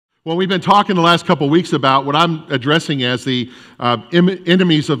Well, we've been talking the last couple of weeks about what I'm addressing as the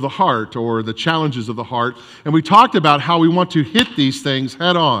enemies of the heart, or the challenges of the heart. And we talked about how we want to hit these things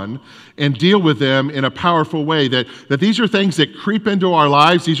head on and deal with them in a powerful way. That these are things that creep into our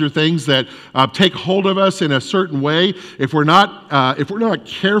lives. These are things that take hold of us in a certain way. If we're not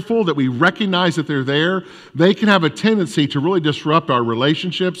careful, that we recognize that they're there, they can have a tendency to really disrupt our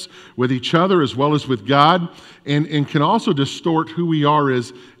relationships with each other as well as with God, and can also distort who we are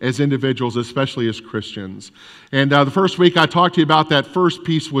as individuals, especially as Christians. And the first week I talked to you about that first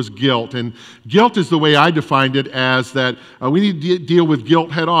piece was guilt. And guilt is the way I defined it, as that we need to deal with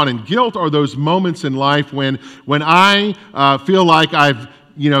guilt head on. And guilt are those moments in life when I feel like I've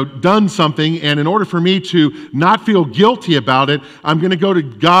done something, and in order for me to not feel guilty about it, I'm going to go to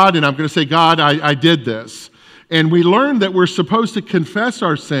God and I'm going to say, God, I did this. And we learned that we're supposed to confess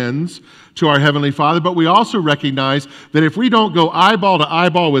our sins to our Heavenly Father, but we also recognize that if we don't go eyeball to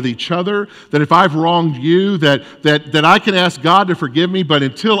eyeball with each other, that if I've wronged you, that I can ask God to forgive me, but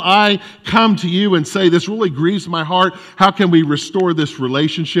until I come to you and say, this really grieves my heart, how can we restore this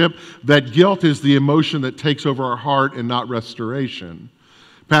relationship? That guilt is the emotion that takes over our heart and not restoration.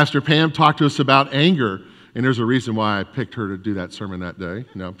 Pastor Pam talked to us about anger. And there's a reason why I picked her to do that sermon that day.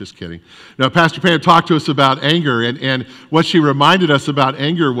 No, I'm just kidding. No, Pastor Pam talked to us about anger, and what she reminded us about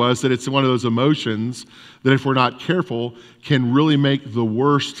anger was that it's one of those emotions that, if we're not careful, can really make the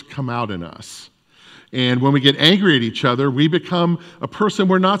worst come out in us. And when we get angry at each other, we become a person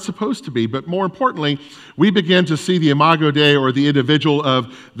we're not supposed to be. But more importantly, we begin to see the imago Dei, or the individual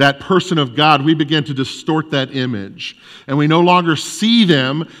of that person of God. We begin to distort that image. And we no longer see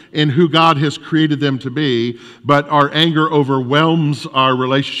them in who God has created them to be, but our anger overwhelms our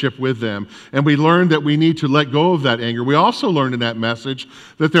relationship with them. And we learn that we need to let go of that anger. We also learned in that message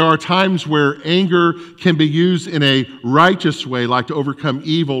that there are times where anger can be used in a righteous way, like to overcome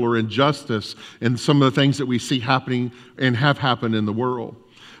evil or injustice, and some of the things that we see happening and have happened in the world.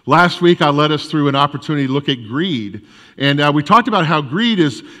 Last week, I led us through an opportunity to look at greed. And we talked about how greed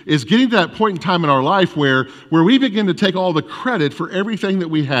is getting to that point in time in our life where we begin to take all the credit for everything that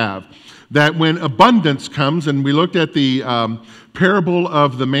we have. That when abundance comes, and we looked at the parable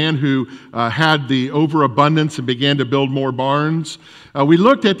of the man who had the overabundance and began to build more barns, we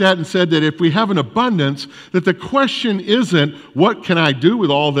looked at that and said that if we have an abundance, that the question isn't, what can I do with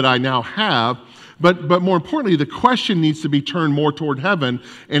all that I now have? But more importantly, the question needs to be turned more toward heaven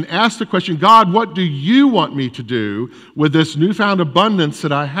and ask the question, God, what do you want me to do with this newfound abundance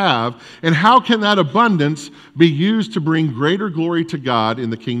that I have? And how can that abundance be used to bring greater glory to God in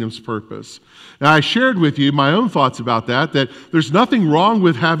the kingdom's purpose? Now, I shared with you my own thoughts about that there's nothing wrong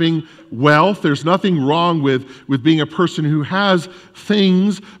with having wealth. There's nothing wrong with being a person who has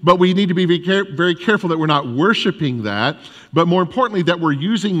things, but we need to be very careful that we're not worshiping that, but more importantly, that we're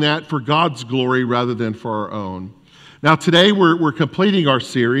using that for God's glory rather than for our own. Now, today we're completing our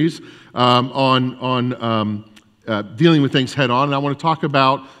series on dealing with things head on, and I want to talk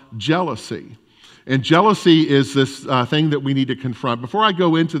about jealousy. And jealousy is this thing that we need to confront. Before I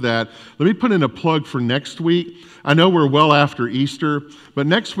go into that, let me put in a plug for next week. I know we're well after Easter, but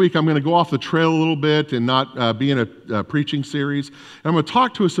next week I'm going to go off the trail a little bit and not be in a preaching series. And I'm going to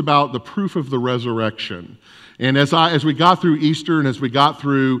talk to us about the proof of the resurrection. And as we got through Easter and as we got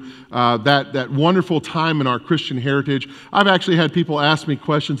through that wonderful time in our Christian heritage, I've actually had people ask me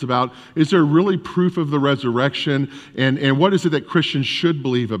questions about, is there really proof of the resurrection? And what is it that Christians should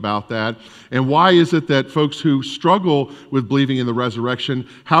believe about that? And why is it that folks who struggle with believing in the resurrection,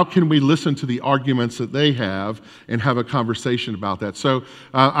 how can we listen to the arguments that they have and have a conversation about that? So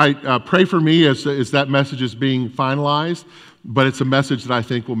I pray for me as that message is being finalized, but it's a message that I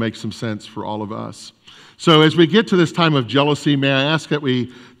think will make some sense for all of us. So as we get to this time of jealousy, may I ask that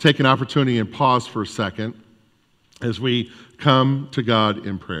we take an opportunity and pause for a second as we come to God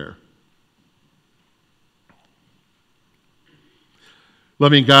in prayer.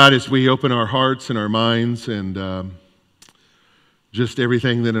 Loving God, as we open our hearts and our minds and just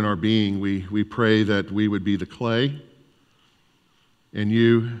everything that in our being, we pray that we would be the clay and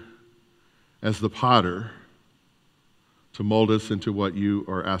you as the potter to mold us into what you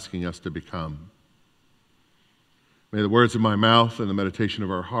are asking us to become. May the words of my mouth and the meditation of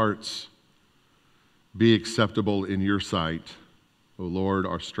our hearts be acceptable in your sight, O Lord,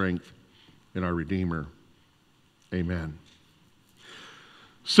 our strength and our Redeemer. Amen.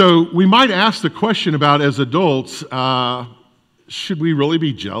 So we might ask the question about, as adults, should we really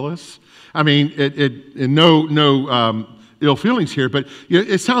be jealous? I mean, no ill feelings here, but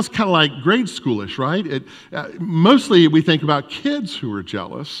it sounds kind of like grade schoolish, right? Mostly we think about kids who are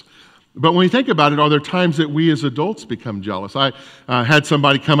jealous. But when we think about it, are there times that we as adults become jealous? I had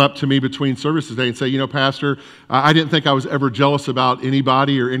somebody come up to me between services today and say, you know, Pastor, I didn't think I was ever jealous about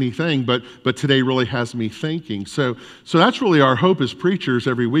anybody or anything, but today really has me thinking. So that's really our hope as preachers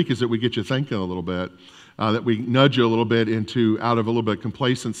every week, is that we get you thinking a little bit, that we nudge you a little bit out of a little bit of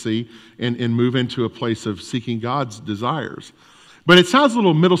complacency and move into a place of seeking God's desires. But it sounds a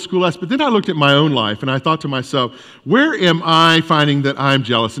little middle school-esque, but then I looked at my own life and I thought to myself, where am I finding that I'm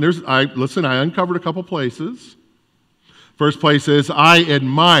jealous? And I uncovered a couple places. First place is, I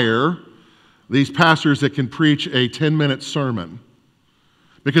admire these pastors that can preach a 10-minute sermon,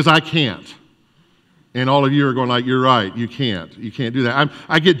 because I can't. And all of you are going like, you're right, you can't do that.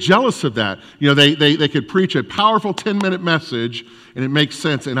 I get jealous of that. You know, they could preach a powerful 10-minute message and it makes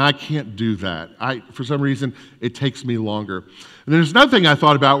sense, and I can't do that. For some reason, it takes me longer. And there's another thing I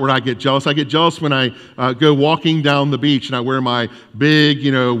thought about where I get jealous. I get jealous when I go walking down the beach and I wear my big,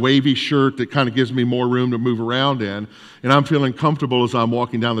 wavy shirt that kind of gives me more room to move around in. And I'm feeling comfortable as I'm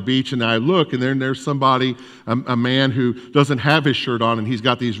walking down the beach, and I look, and then there's somebody, a man who doesn't have his shirt on, and he's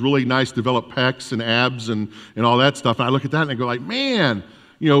got these really nice developed pecs and abs and all that stuff. And I look at that and I go like, man,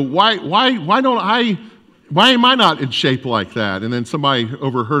 why am I not in shape like that? And then somebody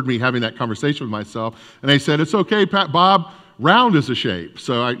overheard me having that conversation with myself, and they said, it's okay, Bob, round is a shape.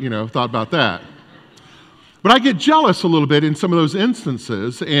 So I, thought about that. But I get jealous a little bit in some of those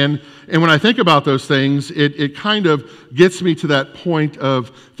instances, and when I think about those things, it kind of gets me to that point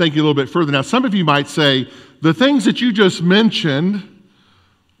of thinking a little bit further. Now, some of you might say, the things that you just mentioned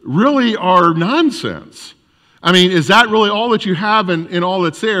really are nonsense. I mean, is that really all that you have and all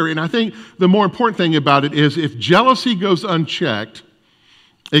that's there? And I think the more important thing about it is, if jealousy goes unchecked,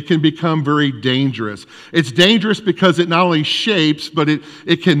 it can become very dangerous. It's dangerous because it not only shapes, but it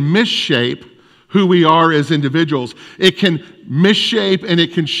can misshape who we are as individuals. It can misshape and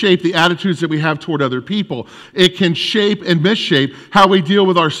it can shape the attitudes that we have toward other people. It can shape and misshape how we deal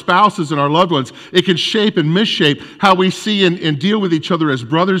with our spouses and our loved ones. It can shape and misshape how we see and deal with each other as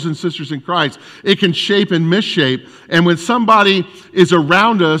brothers and sisters in Christ. It can shape and misshape. And when somebody is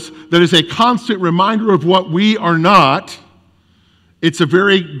around us that is a constant reminder of what we are not, it's a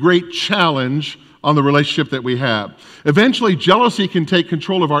very great challenge on the relationship that we have. Eventually, jealousy can take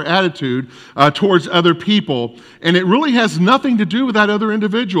control of our attitude towards other people, and it really has nothing to do with that other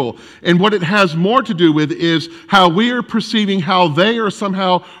individual. And what it has more to do with is how we are perceiving how they are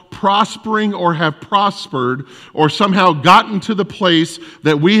somehow prospering or have prospered or somehow gotten to the place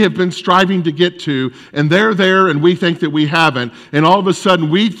that we have been striving to get to, and they're there and we think that we haven't. And all of a sudden,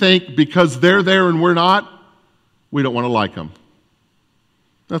 we think because they're there and we're not, we don't want to like them.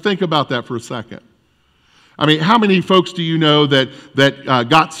 Now think about that for a second. I mean, how many folks do you know that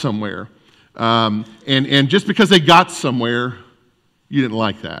got somewhere, and just because they got somewhere, you didn't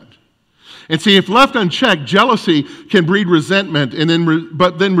like that? And see, if left unchecked, jealousy can breed resentment,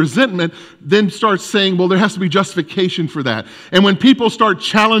 but then resentment then starts saying, well, there has to be justification for that. And when people start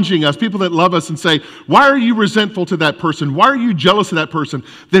challenging us, people that love us, and say, why are you resentful to that person? Why are you jealous of that person?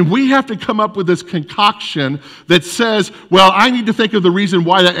 Then we have to come up with this concoction that says, well, I need to think of the reason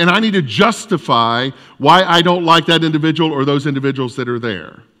why that, and I need to justify why I don't like that individual or those individuals that are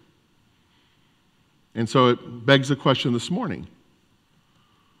there. And so it begs the question this morning.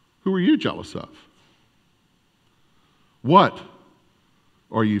 Who are you jealous of? What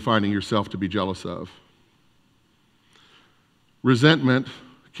are you finding yourself to be jealous of? Resentment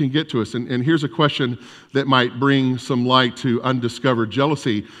can get to us. And here's a question that might bring some light to undiscovered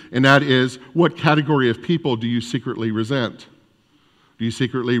jealousy, and that is, what category of people do you secretly resent? Do you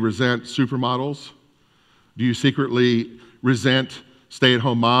secretly resent supermodels? Do you secretly resent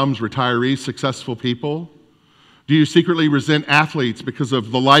stay-at-home moms, retirees, successful people? Do you secretly resent athletes because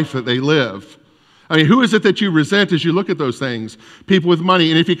of the life that they live? I mean, who is it that you resent as you look at those things? People with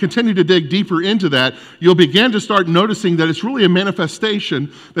money. And if you continue to dig deeper into that, you'll begin to start noticing that it's really a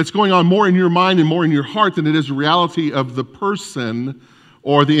manifestation that's going on more in your mind and more in your heart than it is the reality of the person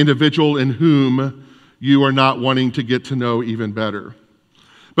or the individual in whom you are not wanting to get to know even better.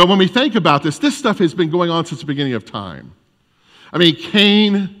 But when we think about this stuff has been going on since the beginning of time. I mean,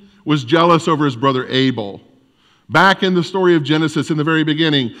 Cain was jealous over his brother Abel. Back in the story of Genesis, in the very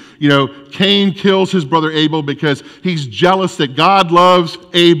beginning, Cain kills his brother Abel because he's jealous that God loves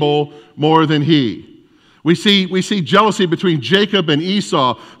Abel more than he. We see jealousy between Jacob and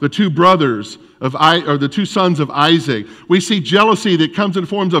Esau, the two brothers or the two sons of Isaac. We see jealousy that comes in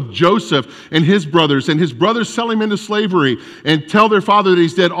forms of Joseph and his brothers sell him into slavery and tell their father that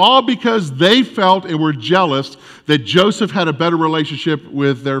he's dead, all because they felt and were jealous that Joseph had a better relationship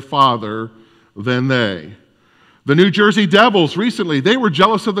with their father than they. The New Jersey Devils recently, they were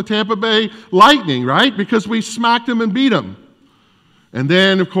jealous of the Tampa Bay Lightning, right? Because we smacked them and beat them. And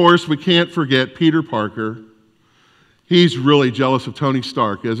then, of course, we can't forget Peter Parker. He's really jealous of Tony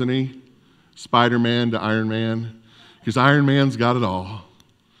Stark, isn't he? Spider-Man to Iron Man. Because Iron Man's got it all.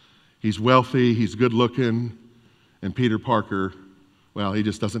 He's wealthy, he's good looking, and Peter Parker, well, he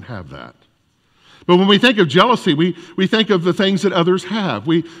just doesn't have that. But when we think of jealousy, we think of the things that others have.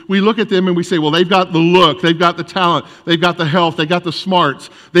 We look at them and we say, well, they've got the look, they've got the talent, they've got the health, they've got the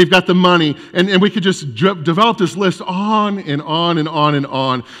smarts, they've got the money. And we could just develop this list on and on and on and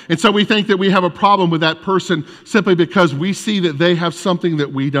on. And so we think that we have a problem with that person simply because we see that they have something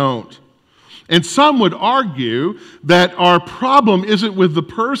that we don't. And some would argue that our problem isn't with the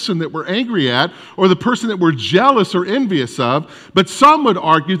person that we're angry at or the person that we're jealous or envious of, but some would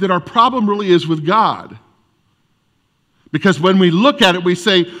argue that our problem really is with God. Because when we look at it, we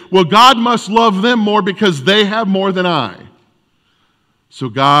say, well, God must love them more because they have more than I. So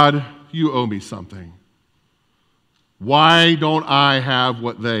God, you owe me something. Why don't I have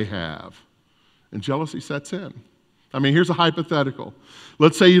what they have? And jealousy sets in. I mean, here's a hypothetical.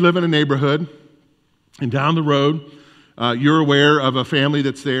 Let's say you live in a neighborhood, and down the road, you're aware of a family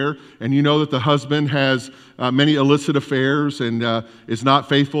that's there, and you know that the husband has many illicit affairs and is not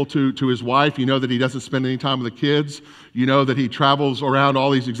faithful to his wife. You know that he doesn't spend any time with the kids. You know that he travels around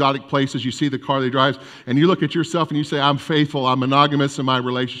all these exotic places. You see the car that he drives, and you look at yourself and you say, I'm faithful, I'm monogamous in my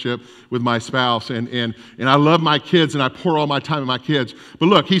relationship with my spouse, and I love my kids, and I pour all my time in my kids. But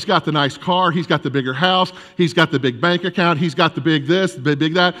look, he's got the nice car, he's got the bigger house, he's got the big bank account, he's got the big this, the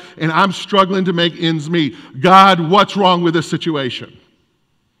big that, and I'm struggling to make ends meet. God, what's wrong with this situation?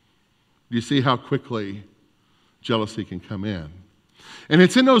 Do you see how quickly jealousy can come in? And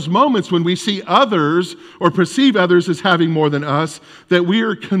it's in those moments when we see others or perceive others as having more than us that we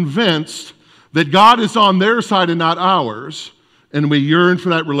are convinced that God is on their side and not ours, and we yearn for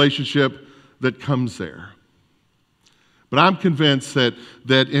that relationship that comes there. But I'm convinced that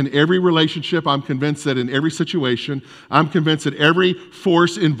in every relationship, I'm convinced that in every situation, I'm convinced that every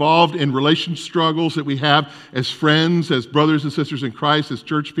force involved in relation struggles that we have as friends, as brothers and sisters in Christ, as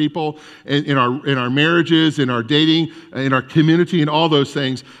church people, in our marriages, in our dating, in our community, and all those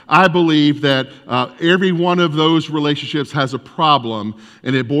things, I believe that every one of those relationships has a problem,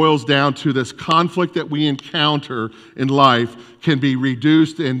 and it boils down to this conflict that we encounter in life can be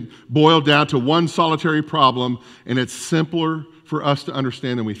reduced and boiled down to one solitary problem, and it's simpler for us to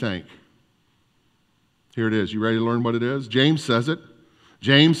understand than we think. Here it is. You ready to learn what it is? James says it.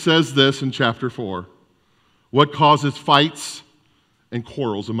 James says this in chapter 4. What causes fights and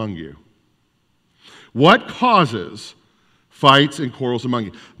quarrels among you? What causes fights and quarrels among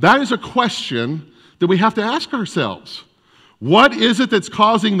you? That is a question that we have to ask ourselves. What is it that's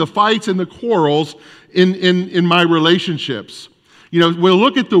causing the fights and the quarrels in my relationships? You know, we'll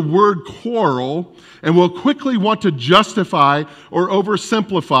look at the word quarrel and we'll quickly want to justify or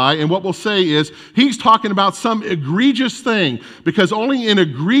oversimplify, and what we'll say is he's talking about some egregious thing, because only in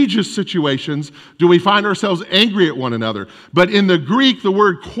egregious situations do we find ourselves angry at one another. But in the Greek, the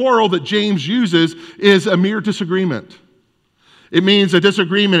word quarrel that James uses is a mere disagreement. It means a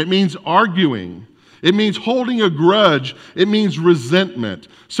disagreement. It means arguing. It means holding a grudge. It means resentment.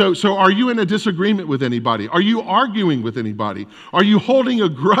 So are you in a disagreement with anybody? Are you arguing with anybody? Are you holding a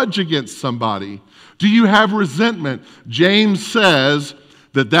grudge against somebody? Do you have resentment? James says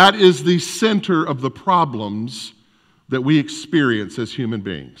that is the center of the problems that we experience as human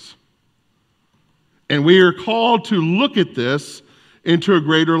beings. And we are called to look at this into a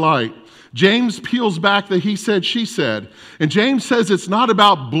greater light. James peels back the he said, she said. And James says it's not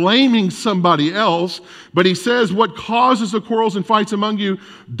about blaming somebody else, but he says what causes the quarrels and fights among you,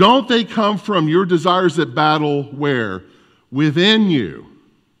 don't they come from your desires that battle where? Within you.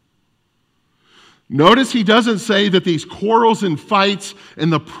 Notice he doesn't say that these quarrels and fights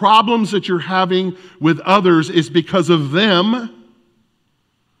and the problems that you're having with others is because of them.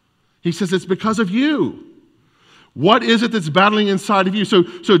 He says it's because of you. What is it that's battling inside of you? So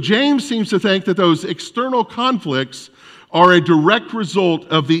James seems to think that those external conflicts are a direct result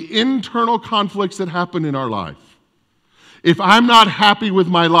of the internal conflicts that happen in our life. If I'm not happy with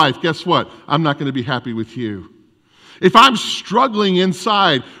my life, guess what? I'm not going to be happy with you. If I'm struggling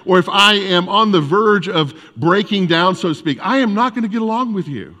inside, or if I am on the verge of breaking down, so to speak, I am not going to get along with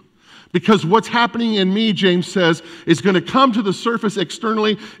you. Because what's happening in me, James says, is going to come to the surface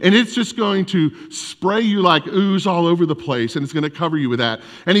externally, and it's just going to spray you like ooze all over the place, and it's going to cover you with that.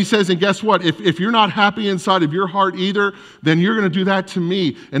 And he says, and guess what? If you're not happy inside of your heart either, then you're going to do that to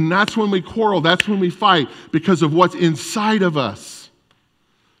me. And that's when we quarrel. That's when we fight, because of what's inside of us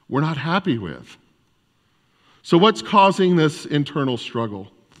we're not happy with. So what's causing this internal struggle?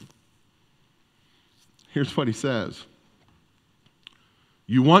 Here's what he says.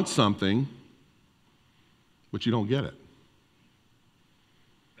 You want something, but you don't get it.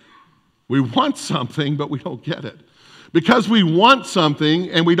 We want something, but we don't get it. Because we want something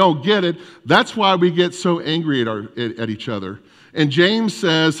and we don't get it, that's why we get so angry at each other. And James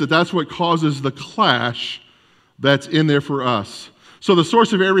says that that's what causes the clash that's in there for us. So the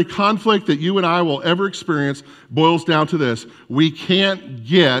source of every conflict that you and I will ever experience boils down to this. We can't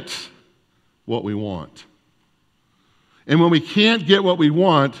get what we want. And when we can't get what we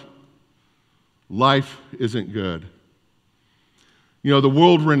want, life isn't good. You know, the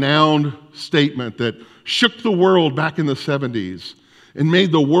world-renowned statement that shook the world back in the 70s and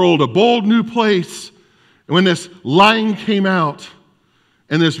made the world a bold new place. And when this line came out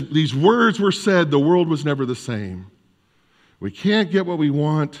and these words were said, the world was never the same. We can't get what we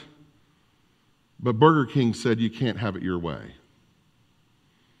want, but Burger King said you can't have it your way.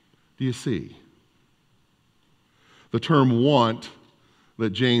 Do you see? The term want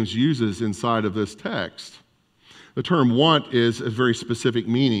that James uses inside of this text, the term want is a very specific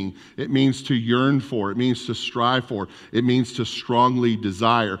meaning. It means to yearn for. It means to strive for. It means to strongly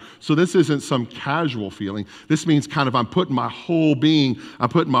desire. So this isn't some casual feeling. This means kind of I'm putting my whole being, I'm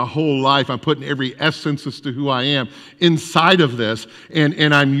putting my whole life, I'm putting every essence as to who I am inside of this.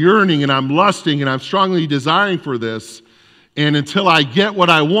 And I'm yearning and I'm lusting and I'm strongly desiring for this. And until I get what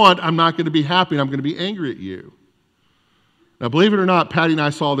I want, I'm not going to be happy and I'm going to be angry at you. Now, believe it or not, Patty and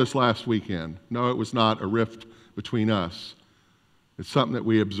I saw this last weekend. No, it was not a rift between us. It's something that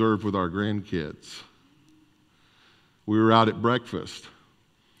we observed with our grandkids. We were out at breakfast,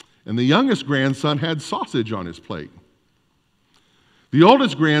 and the youngest grandson had sausage on his plate. The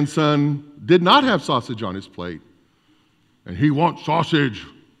oldest grandson did not have sausage on his plate, and he wants sausage.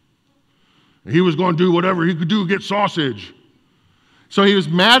 And he was going to do whatever he could do to get sausage. So he was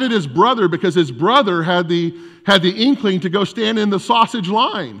mad at his brother because his brother had the inkling to go stand in the sausage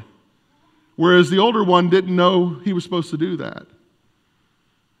line, whereas the older one didn't know he was supposed to do that.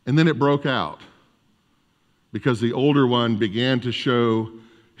 And then it broke out because the older one began to show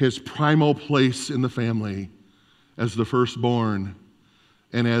his primal place in the family as the firstborn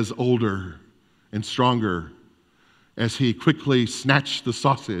and as older and stronger as he quickly snatched the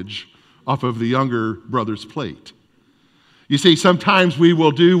sausage off of the younger brother's plate. You see, sometimes we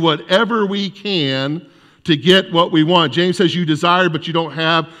will do whatever we can to get what we want. James says you desire, but you don't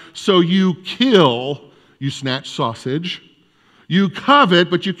have, so you kill, you snatch sausage. You covet,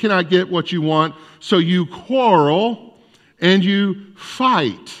 but you cannot get what you want, so you quarrel and you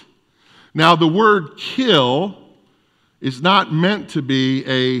fight. Now, the word kill is not meant to be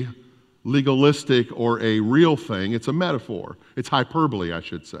a legalistic or a real thing. It's a metaphor. It's hyperbole, I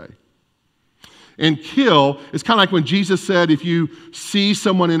should say. And kill is kind of like when Jesus said, if you see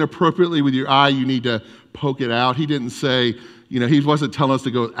someone inappropriately with your eye, you need to poke it out. He didn't say, he wasn't telling us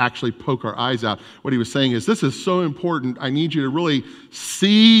to go actually poke our eyes out. What he was saying is, this is so important. I need you to really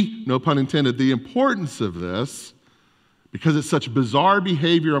see, no pun intended, the importance of this, because it's such bizarre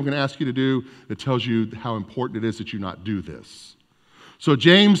behavior I'm going to ask you to do that tells you how important it is that you not do this. So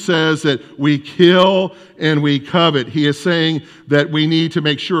James says that we kill and we covet. He is saying that we need to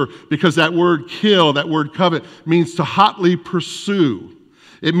make sure, because that word kill, that word covet, means to hotly pursue.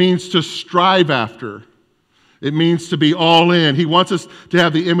 It means to strive after. It means to be all in. He wants us to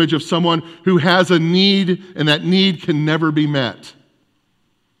have the image of someone who has a need, and that need can never be met.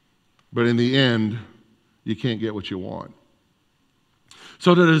 But in the end, you can't get what you want.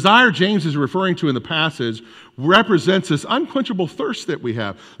 So the desire James is referring to in the passage represents this unquenchable thirst that we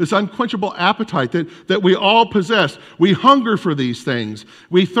have, this unquenchable appetite that we all possess. We hunger for these things.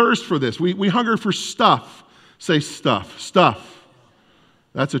 We thirst for this. We hunger for stuff. Say stuff. Stuff.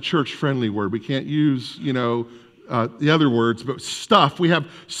 That's a church-friendly word. We can't use, the other words, but stuff. We have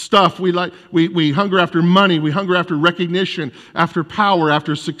stuff. We hunger after money. We hunger after recognition, after power,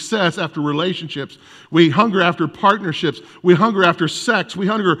 after success, after relationships. We hunger after partnerships. We hunger after sex. We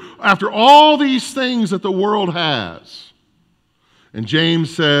hunger after all these things that the world has. And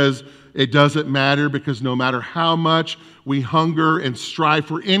James says it doesn't matter, because no matter how much we hunger and strive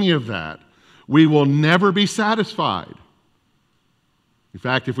for any of that, we will never be satisfied. In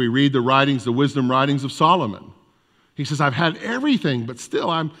fact, if we read the wisdom writings of Solomon, he says, I've had everything, but still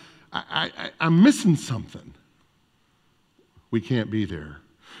I'm missing something. We can't be there.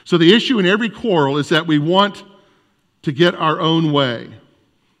 So the issue in every quarrel is that we want to get our own way.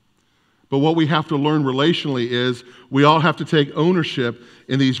 But what we have to learn relationally is we all have to take ownership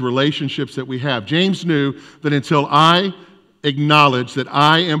in these relationships that we have. James knew that until I acknowledge that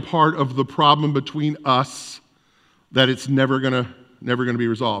I am part of the problem between us, that it's never going to be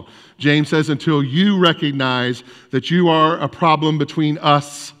resolved. James says, until you recognize that you are a problem between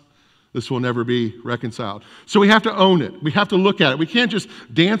us, this will never be reconciled. So we have to own it. We have to look at it. We can't just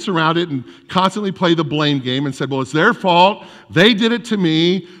dance around it and constantly play the blame game and say, well, it's their fault. They did it to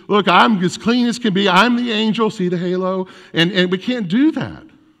me. Look, I'm as clean as can be. I'm the angel. See the halo? And we can't do that.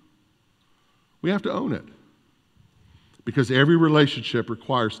 We have to own it. Because every relationship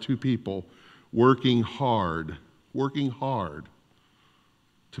requires two people working hard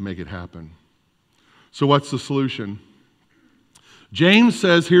to make it happen. So what's the solution? James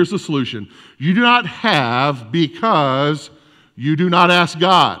says, here's the solution. You do not have because you do not ask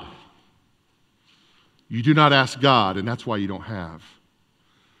God. You do not ask God, and that's why you don't have.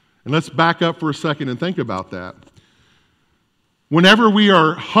 And let's back up for a second and think about that. Whenever we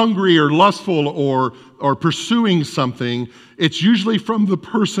are hungry or lustful or pursuing something, it's usually from the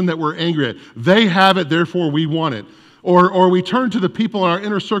person that we're angry at. They have it, therefore we want it. Or we turn to the people in our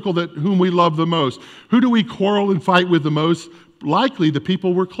inner circle whom we love the most. Who do we quarrel and fight with the most? Likely the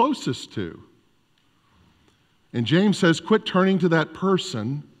people we're closest to. And James says, quit turning to that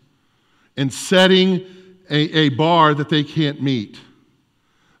person and setting a bar that they can't meet.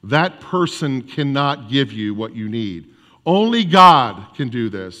 That person cannot give you what you need. Only God can do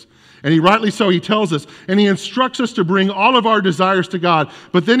this. And he rightly so, he tells us, and he instructs us to bring all of our desires to God.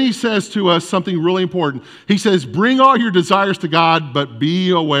 But then he says to us something really important. He says, bring all your desires to God, but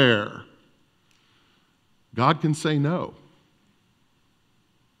be aware. God can say no.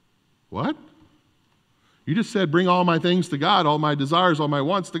 What? You just said, bring all my things to God, all my desires, all my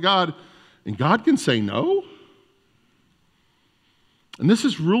wants to God, and God can say no? And this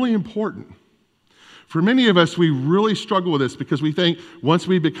is really important. For many of us, we really struggle with this because we think once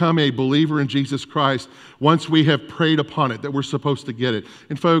we become a believer in Jesus Christ, once we have prayed upon it, that we're supposed to get it.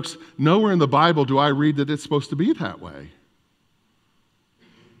 And folks, nowhere in the Bible do I read that it's supposed to be that way.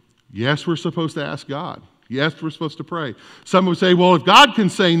 Yes, we're supposed to ask God. Yes, we're supposed to pray. Some would say, well, if God can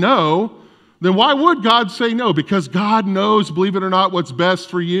say no, then why would God say no? Because God knows, believe it or not, what's best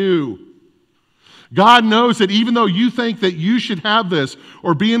for you. God knows that even though you think that you should have this,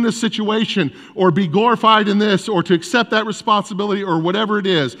 or be in this situation, or be glorified in this, or to accept that responsibility, or whatever it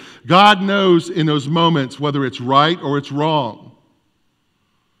is, God knows in those moments whether it's right or it's wrong.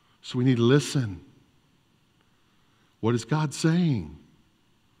 So we need to listen. What is God saying?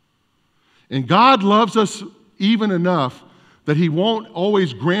 And God loves us even enough that he won't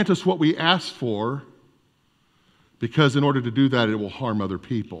always grant us what we ask for, because in order to do that, it will harm other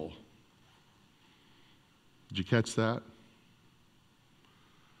people. Did you catch that?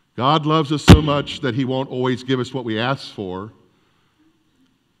 God loves us so much that he won't always give us what we ask for,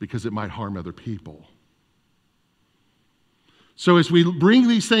 because it might harm other people. So as we bring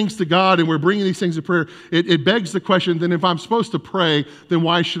these things to God and we're bringing these things to prayer, it begs the question, then if I'm supposed to pray, then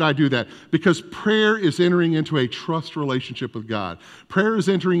why should I do that? Because prayer is entering into a trust relationship with God. Prayer is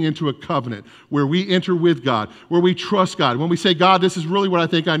entering into a covenant where we enter with God, where we trust God. When we say, God, this is really what I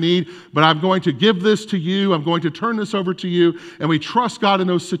think I need, but I'm going to give this to you, I'm going to turn this over to you, and we trust God in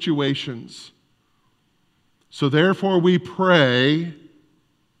those situations. So therefore we pray,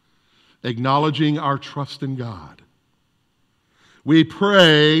 acknowledging our trust in God. We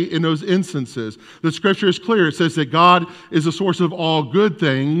pray in those instances. The scripture is clear. It says that God is the source of all good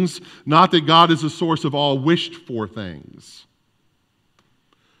things, not that God is the source of all wished for things.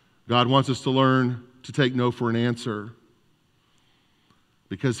 God wants us to learn to take no for an answer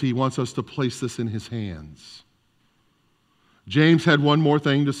because he wants us to place this in his hands. James had one more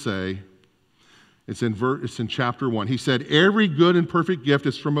thing to say. It's in chapter 1. He said, every good and perfect gift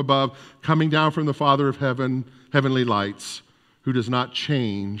is from above, coming down from the Father of heavenly lights, who does not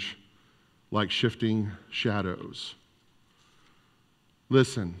change like shifting shadows.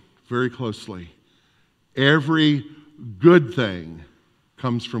 Listen very closely. Every good thing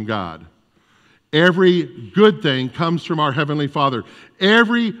comes from God. Every good thing comes from our Heavenly Father.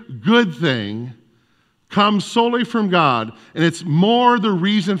 Every good thing comes solely from God, and it's more the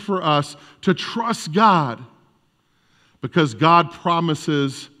reason for us to trust God, because God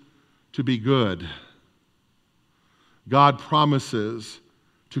promises to be good. God promises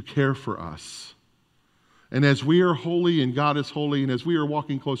to care for us. And as we are holy and God is holy, and as we are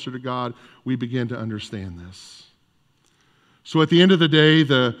walking closer to God, we begin to understand this. So at the end of the day,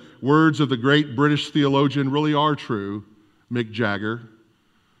 the words of the great British theologian really are true, Mick Jagger,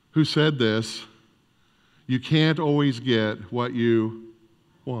 who said this: you can't always get what you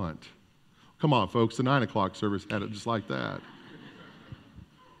want. Come on, folks, the 9 o'clock service had it just like that.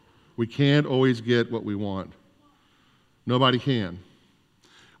 We can't always get what we want. Nobody can.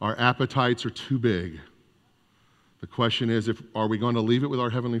 Our appetites are too big. The question is, are we going to leave it with our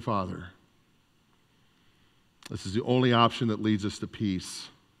Heavenly Father? This is the only option that leads us to peace.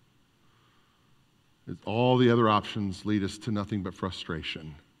 All the other options lead us to nothing but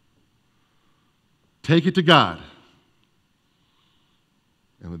frustration. Take it to God,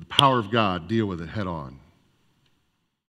 and with the power of God, deal with it head on.